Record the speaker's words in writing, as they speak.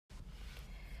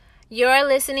You're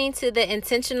listening to the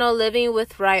Intentional Living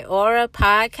with Ryora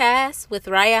podcast with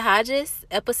Raya Hodges,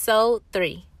 episode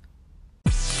 3.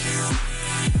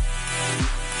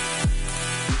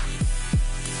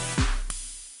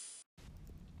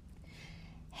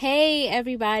 Hey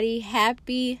everybody,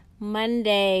 happy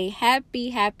Monday.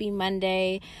 Happy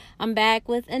Monday. I'm back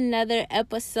with another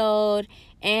episode,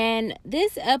 and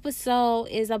this episode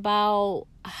is about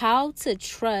how to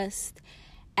trust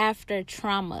after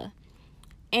trauma.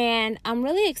 And I'm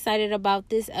really excited about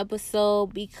this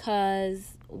episode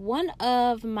because one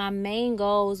of my main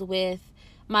goals with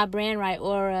my brand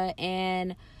Ryora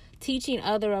and teaching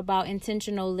other about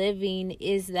intentional living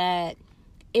is that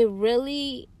it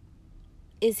really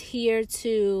is here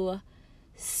to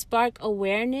spark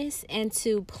awareness and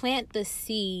to plant the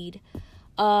seed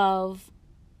of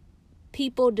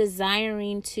people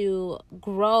desiring to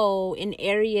grow in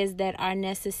areas that are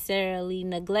necessarily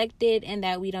neglected and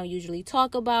that we don't usually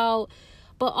talk about,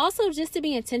 but also just to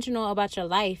be intentional about your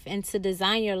life and to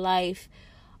design your life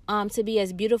to be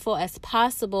as beautiful as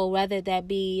possible, whether that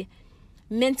be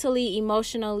mentally,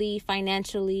 emotionally,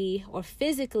 financially, or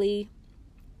physically.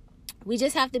 We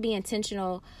just have to be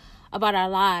intentional about our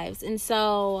lives. And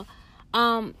so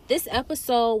this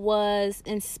episode was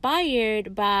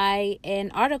inspired by an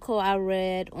article I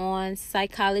read on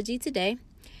Psychology Today.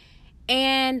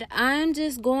 And I'm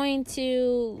just going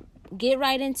to get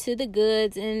right into the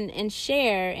goods and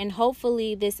share. And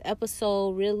hopefully this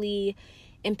episode really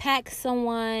impacts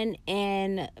someone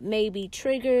and maybe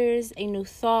triggers a new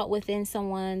thought within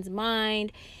someone's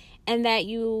mind, and that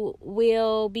you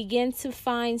will begin to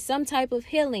find some type of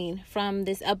healing from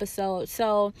this episode.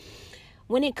 So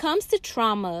when it comes to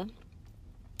trauma,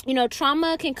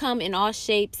 trauma can come in all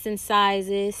shapes and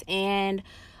sizes. And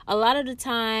a lot of the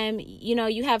time,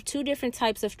 you have two different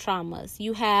types of traumas.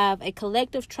 You have a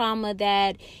collective trauma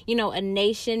that, a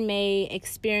nation may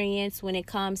experience when it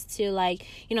comes to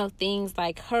things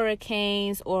like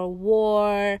hurricanes or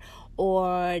war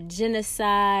or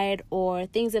genocide or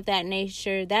things of that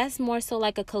nature. That's more so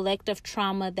like a collective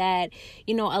trauma that,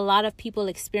 a lot of people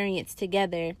experience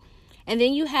together. And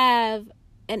then you have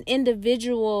an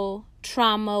individual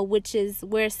trauma, which is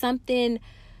where something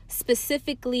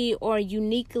specifically or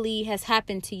uniquely has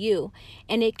happened to you.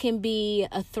 And it can be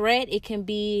a threat. It can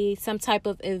be some type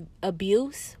of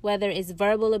abuse, whether it's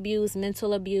verbal abuse,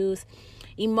 mental abuse,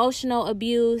 emotional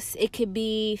abuse. It could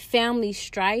be family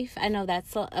strife. I know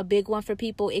that's a big one for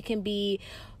people. It can be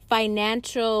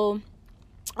financial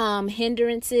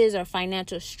hindrances or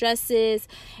financial stresses.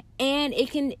 And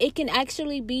it can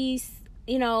actually be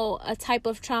a type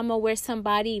of trauma where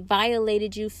somebody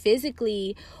violated you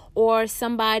physically, or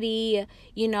somebody,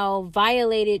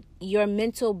 violated your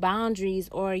mental boundaries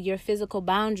or your physical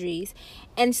boundaries.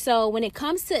 And so when it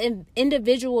comes to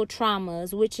individual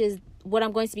traumas, which is what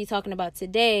I'm going to be talking about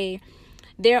today,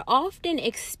 they're often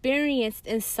experienced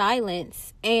in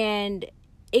silence, and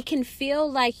it can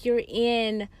feel like you're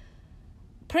in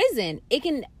prison. It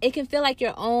can feel like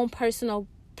your own personal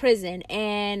prison.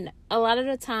 And a lot of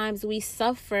the times we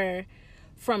suffer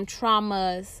from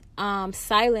traumas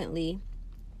silently.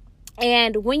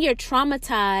 And when you're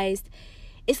traumatized,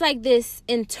 it's like this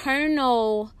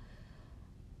internal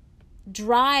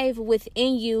drive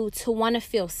within you to want to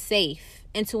feel safe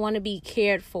and to want to be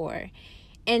cared for.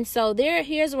 And so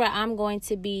here's where I'm going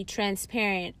to be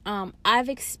transparent. I've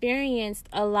experienced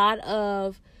a lot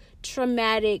of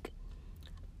traumatic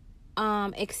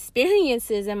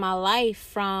experiences in my life,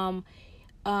 from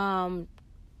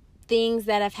things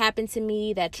that have happened to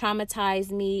me that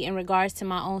traumatized me in regards to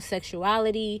my own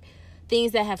sexuality,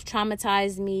 things that have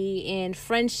traumatized me in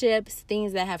friendships,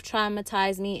 things that have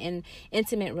traumatized me in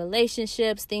intimate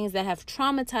relationships, things that have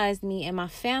traumatized me in my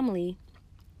family.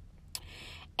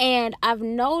 And I've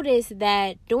noticed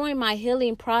that during my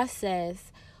healing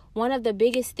process, one of the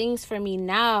biggest things for me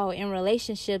now in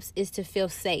relationships is to feel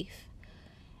safe.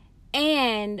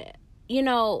 And,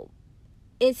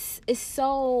 it's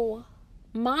so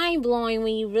mind-blowing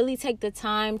when you really take the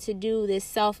time to do this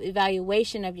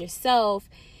self-evaluation of yourself,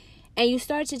 and you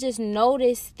start to just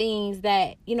notice things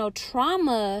that,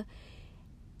 trauma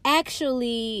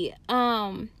actually,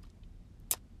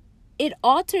 it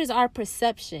alters our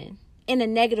perception in a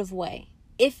negative way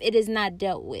if it is not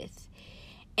dealt with.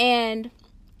 And,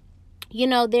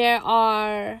 there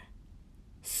are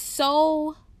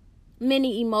so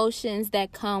many emotions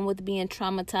that come with being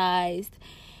traumatized.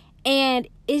 And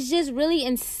it's just really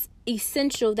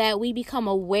essential that we become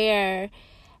aware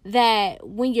that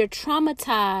when you're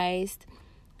traumatized,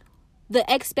 the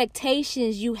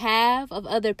expectations you have of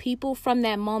other people from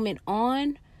that moment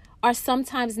on are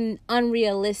sometimes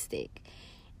unrealistic.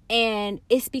 And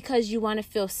it's because you want to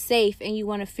feel safe and you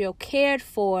want to feel cared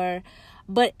for,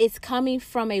 but it's coming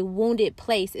from a wounded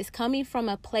place. It's coming from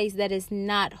a place that is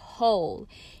not whole.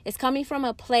 It's coming from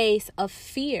a place of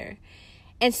fear.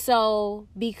 And so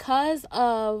because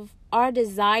of our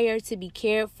desire to be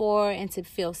cared for and to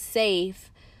feel safe,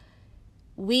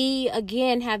 we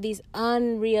again have these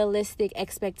unrealistic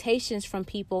expectations from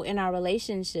people in our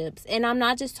relationships. And I'm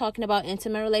not just talking about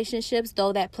intimate relationships,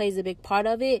 though that plays a big part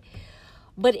of it,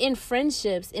 but in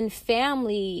friendships, in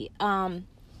family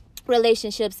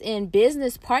relationships, in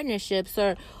business partnerships,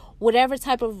 or whatever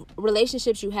type of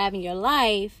relationships you have in your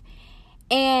life.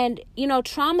 And,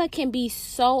 trauma can be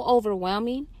so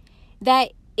overwhelming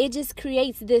that it just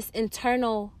creates this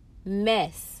internal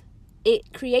mess.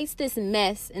 It creates this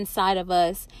mess inside of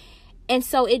us. And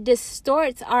so it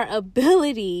distorts our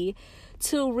ability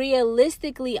to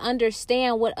realistically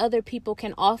understand what other people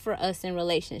can offer us in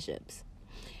relationships.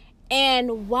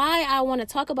 And why I want to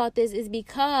talk about this is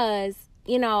because,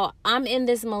 I'm in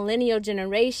this millennial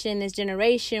generation, this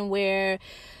generation where,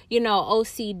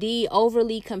 OCD,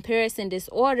 overly comparison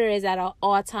disorder, is at an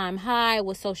all-time high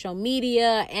with social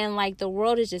media, and like the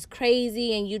world is just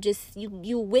crazy, and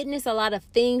you witness a lot of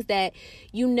things that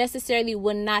you necessarily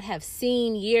would not have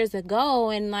seen years ago.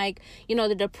 And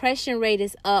the depression rate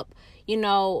is up,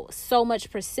 so much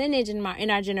percentage in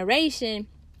our generation.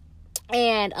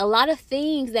 And a lot of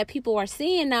things that people are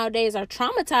seeing nowadays are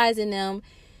traumatizing them,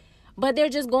 but they're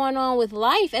just going on with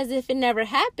life as if it never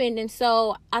happened. And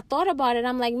so I thought about it.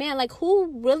 I'm like, man,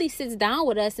 who really sits down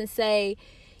with us and say,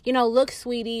 look,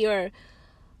 sweetie, or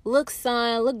look,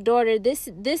 son, look, daughter, this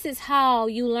is how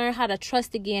you learn how to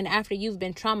trust again after you've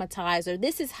been traumatized, or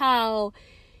this is how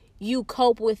you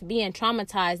cope with being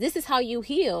traumatized. This is how you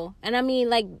heal. And I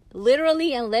mean,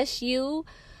 literally, unless you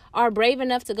are brave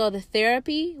enough to go to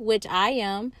therapy, which I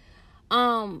am,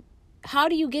 how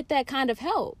do you get that kind of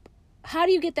help? How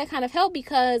do you get that kind of help?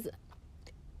 Because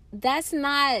that's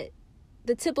not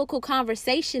the typical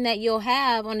conversation that you'll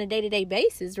have on a day-to-day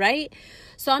basis, right?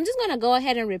 So I'm just going to go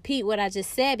ahead and repeat what I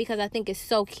just said because I think it's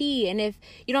so key. And if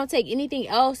you don't take anything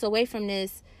else away from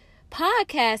this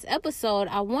podcast episode,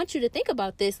 I want you to think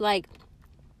about this.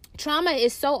 Trauma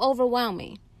is so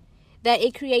overwhelming that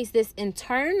it creates this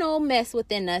internal mess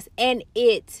within us, and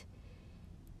it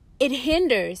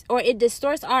hinders or it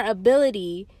distorts our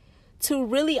ability to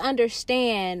really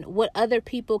understand what other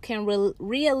people can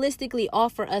realistically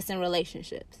offer us in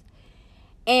relationships.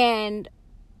 And,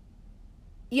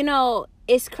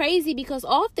 it's crazy because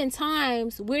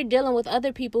oftentimes we're dealing with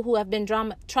other people who have been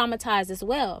traumatized as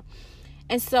well.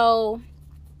 And so,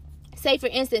 say for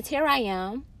instance, here I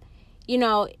am,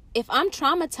 if I'm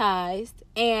traumatized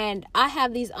and I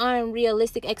have these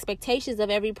unrealistic expectations of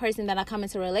every person that I come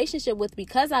into a relationship with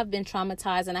because I've been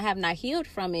traumatized and I have not healed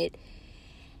from it,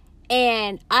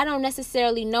 and I don't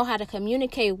necessarily know how to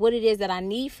communicate what it is that I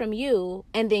need from you,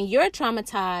 and then you're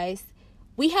traumatized,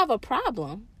 we have a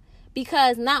problem.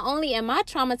 Because not only am I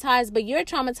traumatized, but you're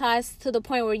traumatized to the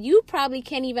point where you probably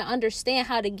can't even understand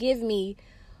how to give me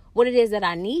what it is that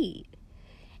I need.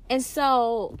 And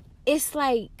so it's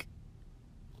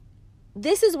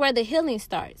this is where the healing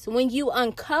starts. When you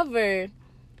uncover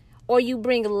or you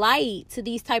bring light to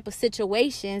these type of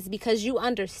situations, because you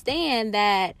understand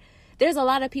that there's a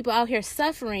lot of people out here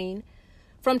suffering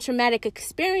from traumatic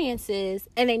experiences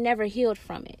and they never healed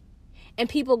from it. And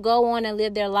people go on and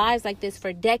live their lives like this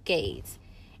for decades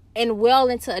and well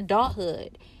into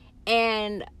adulthood.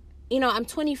 And, I'm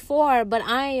 24, but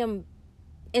I am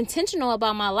intentional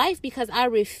about my life because I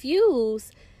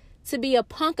refuse to be a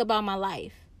punk about my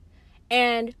life.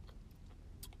 And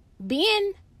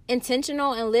being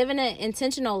intentional and living an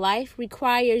intentional life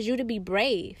requires you to be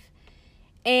brave.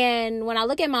 And when I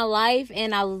look at my life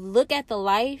and I look at the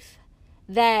life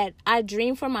that I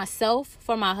dream for myself,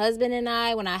 for my husband and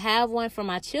I, when I have one for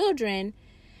my children,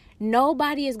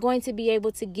 nobody is going to be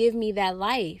able to give me that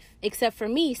life except for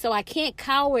me. So I can't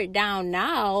cower it down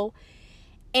now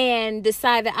and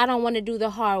decide that I don't want to do the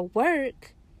hard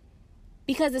work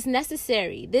because it's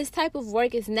necessary. This type of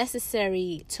work is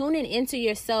necessary. Tuning into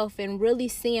yourself and really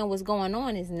seeing what's going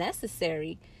on is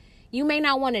necessary. You may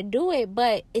not want to do it,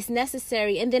 but it's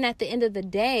necessary. And then at the end of the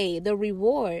day, the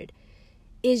reward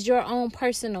is your own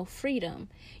personal freedom.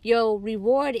 Your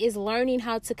reward is learning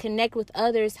how to connect with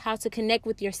others, how to connect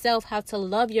with yourself, how to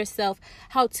love yourself,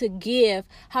 how to give,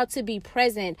 how to be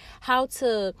present, how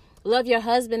to love your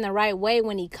husband the right way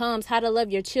when he comes, how to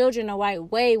love your children the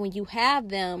right way when you have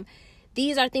them.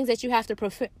 These are things that you have to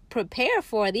prepare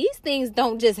for. These things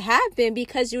don't just happen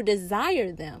because you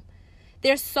desire them.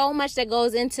 There's so much that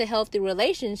goes into healthy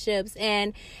relationships.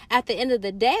 And at the end of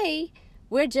the day,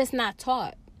 we're just not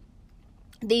taught.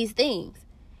 these things.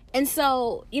 And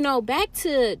so, back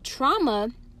to trauma,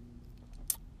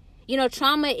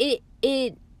 trauma,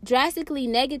 it drastically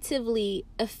negatively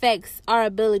affects our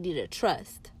ability to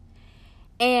trust.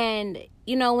 And,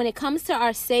 when it comes to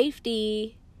our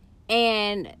safety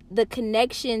and the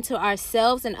connection to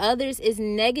ourselves and others is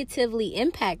negatively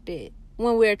impacted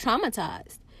when we're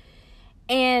traumatized.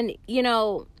 And,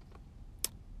 you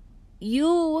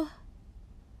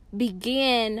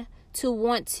begin to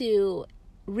want to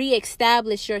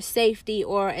reestablish your safety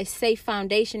or a safe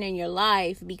foundation in your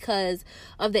life because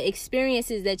of the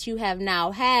experiences that you have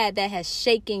now had that has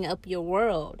shaken up your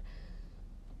world.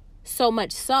 So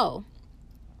much so.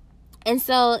 And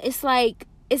so it's like,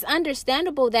 it's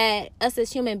understandable that us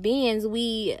as human beings,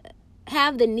 we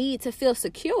have the need to feel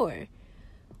secure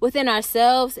within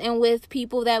ourselves and with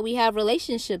people that we have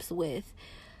relationships with.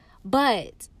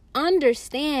 But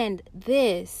understand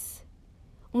this: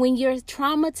 when you're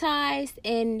traumatized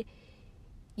and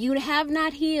you have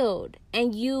not healed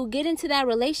and you get into that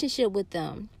relationship with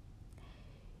them,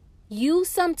 you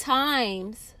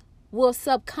sometimes will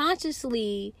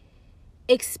subconsciously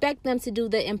expect them to do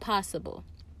the impossible.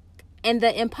 And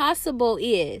the impossible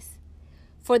is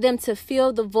for them to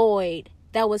fill the void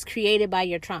that was created by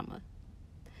your trauma.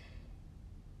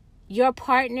 Your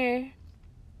partner,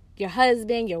 your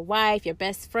husband, your wife, your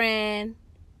best friend,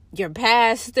 your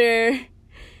pastor,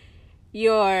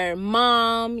 your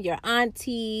mom, your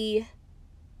auntie,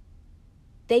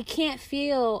 they can't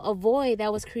fill a void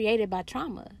that was created by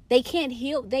trauma. They can't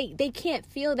heal. They can't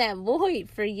fill that void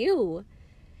for you.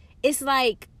 It's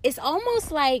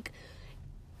almost like,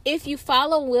 if you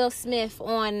follow Will Smith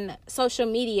on social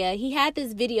media, he had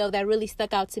this video that really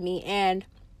stuck out to me. And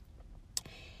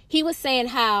he was saying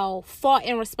how fault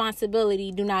and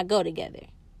responsibility do not go together.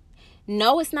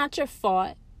 No, it's not your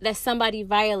fault that somebody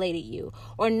violated you.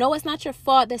 Or no, it's not your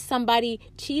fault that somebody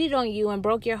cheated on you and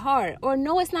broke your heart. Or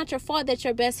no, it's not your fault that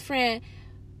your best friend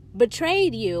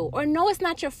betrayed you. Or no, it's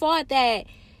not your fault that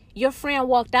your friend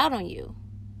walked out on you.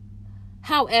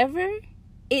 However,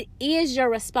 it is your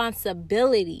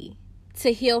responsibility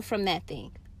to heal from that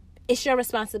thing. It's your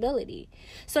responsibility.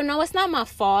 So no, it's not my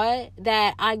fault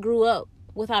that I grew up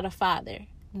without a father,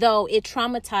 though it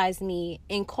traumatized me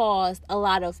and caused a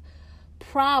lot of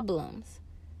problems.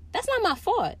 That's not my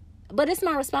fault, but it's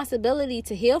my responsibility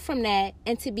to heal from that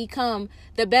and to become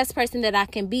the best person that I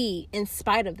can be in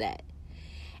spite of that.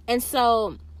 And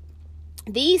so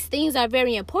these things are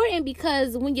very important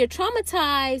because when you're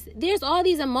traumatized, there's all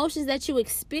these emotions that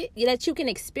you can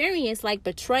experience, like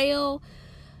betrayal,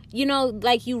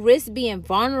 like you risk being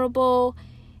vulnerable,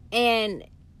 and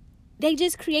they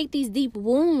just create these deep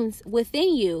wounds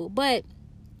within you. But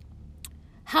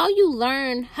how you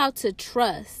learn how to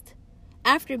trust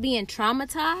after being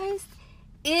traumatized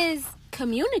is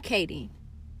communicating.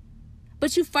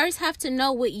 But you first have to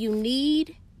know what you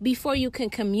need before you can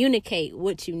communicate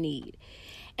what you need.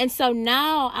 And so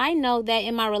now I know that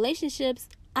in my relationships,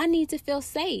 I need to feel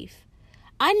safe.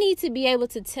 I need to be able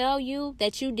to tell you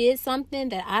that you did something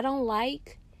that I don't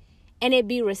like and it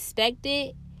be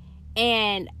respected,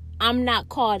 and I'm not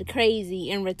called crazy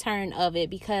in return of it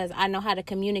because I know how to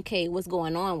communicate what's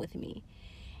going on with me.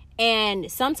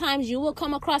 And sometimes you will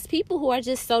come across people who are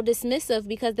just so dismissive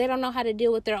because they don't know how to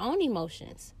deal with their own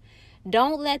emotions.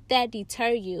 Don't let that deter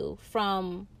you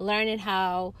from learning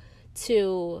how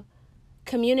to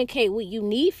communicate what you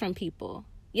need from people.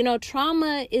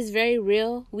 Trauma is very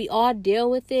real. We all deal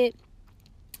with it.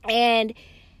 And,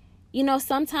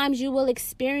 sometimes you will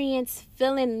experience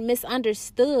feeling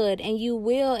misunderstood and you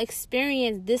will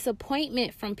experience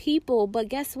disappointment from people. But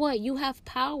guess what? You have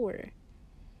power.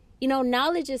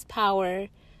 Knowledge is power,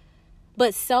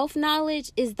 but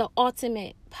self-knowledge is the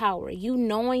ultimate power. You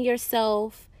knowing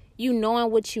yourself, you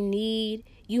knowing what you need,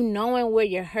 you knowing where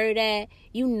you're hurt at,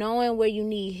 you knowing where you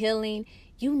need healing,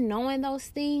 you knowing those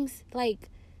things, like,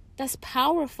 that's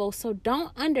powerful. So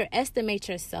don't underestimate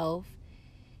yourself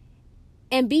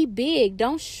and be big.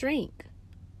 Don't shrink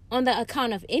on the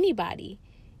account of anybody.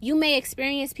 You may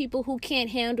experience people who can't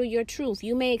handle your truth.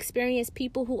 You may experience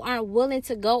people who aren't willing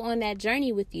to go on that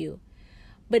journey with you.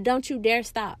 But don't you dare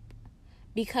stop,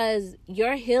 because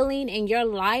your healing and your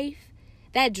life,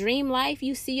 that dream life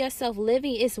you see yourself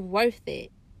living, is worth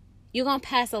it. You're going to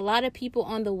pass a lot of people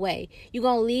on the way. You're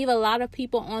going to leave a lot of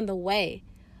people on the way,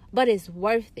 but it's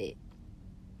worth it.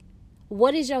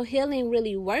 What is your healing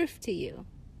really worth to you?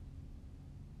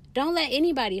 Don't let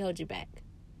anybody hold you back.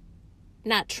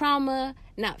 Not trauma,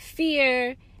 not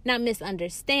fear, not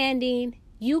misunderstanding.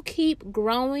 You keep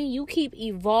growing, you keep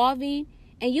evolving,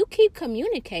 and you keep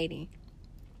communicating.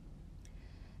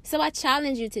 So I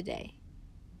challenge you today.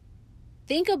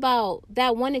 Think about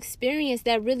that one experience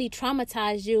that really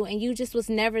traumatized you and you just was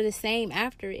never the same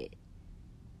after it.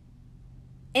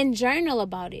 And journal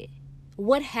about it.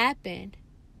 What happened?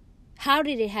 How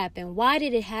did it happen? Why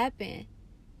did it happen?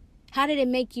 How did it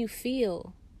make you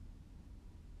feel?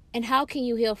 And how can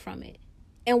you heal from it?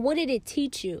 And what did it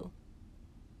teach you?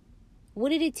 What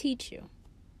did it teach you?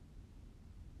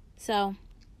 So,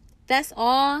 that's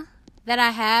all that I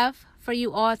have for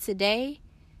you all today.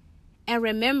 And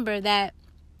remember that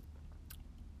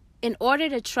in order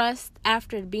to trust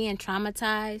after being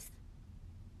traumatized,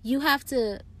 you have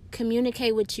to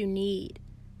communicate what you need.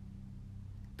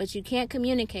 But you can't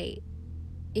communicate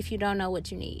if you don't know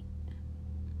what you need.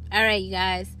 All right, you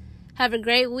guys. Have a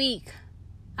great week.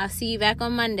 I'll see you back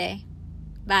on Monday.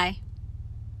 Bye.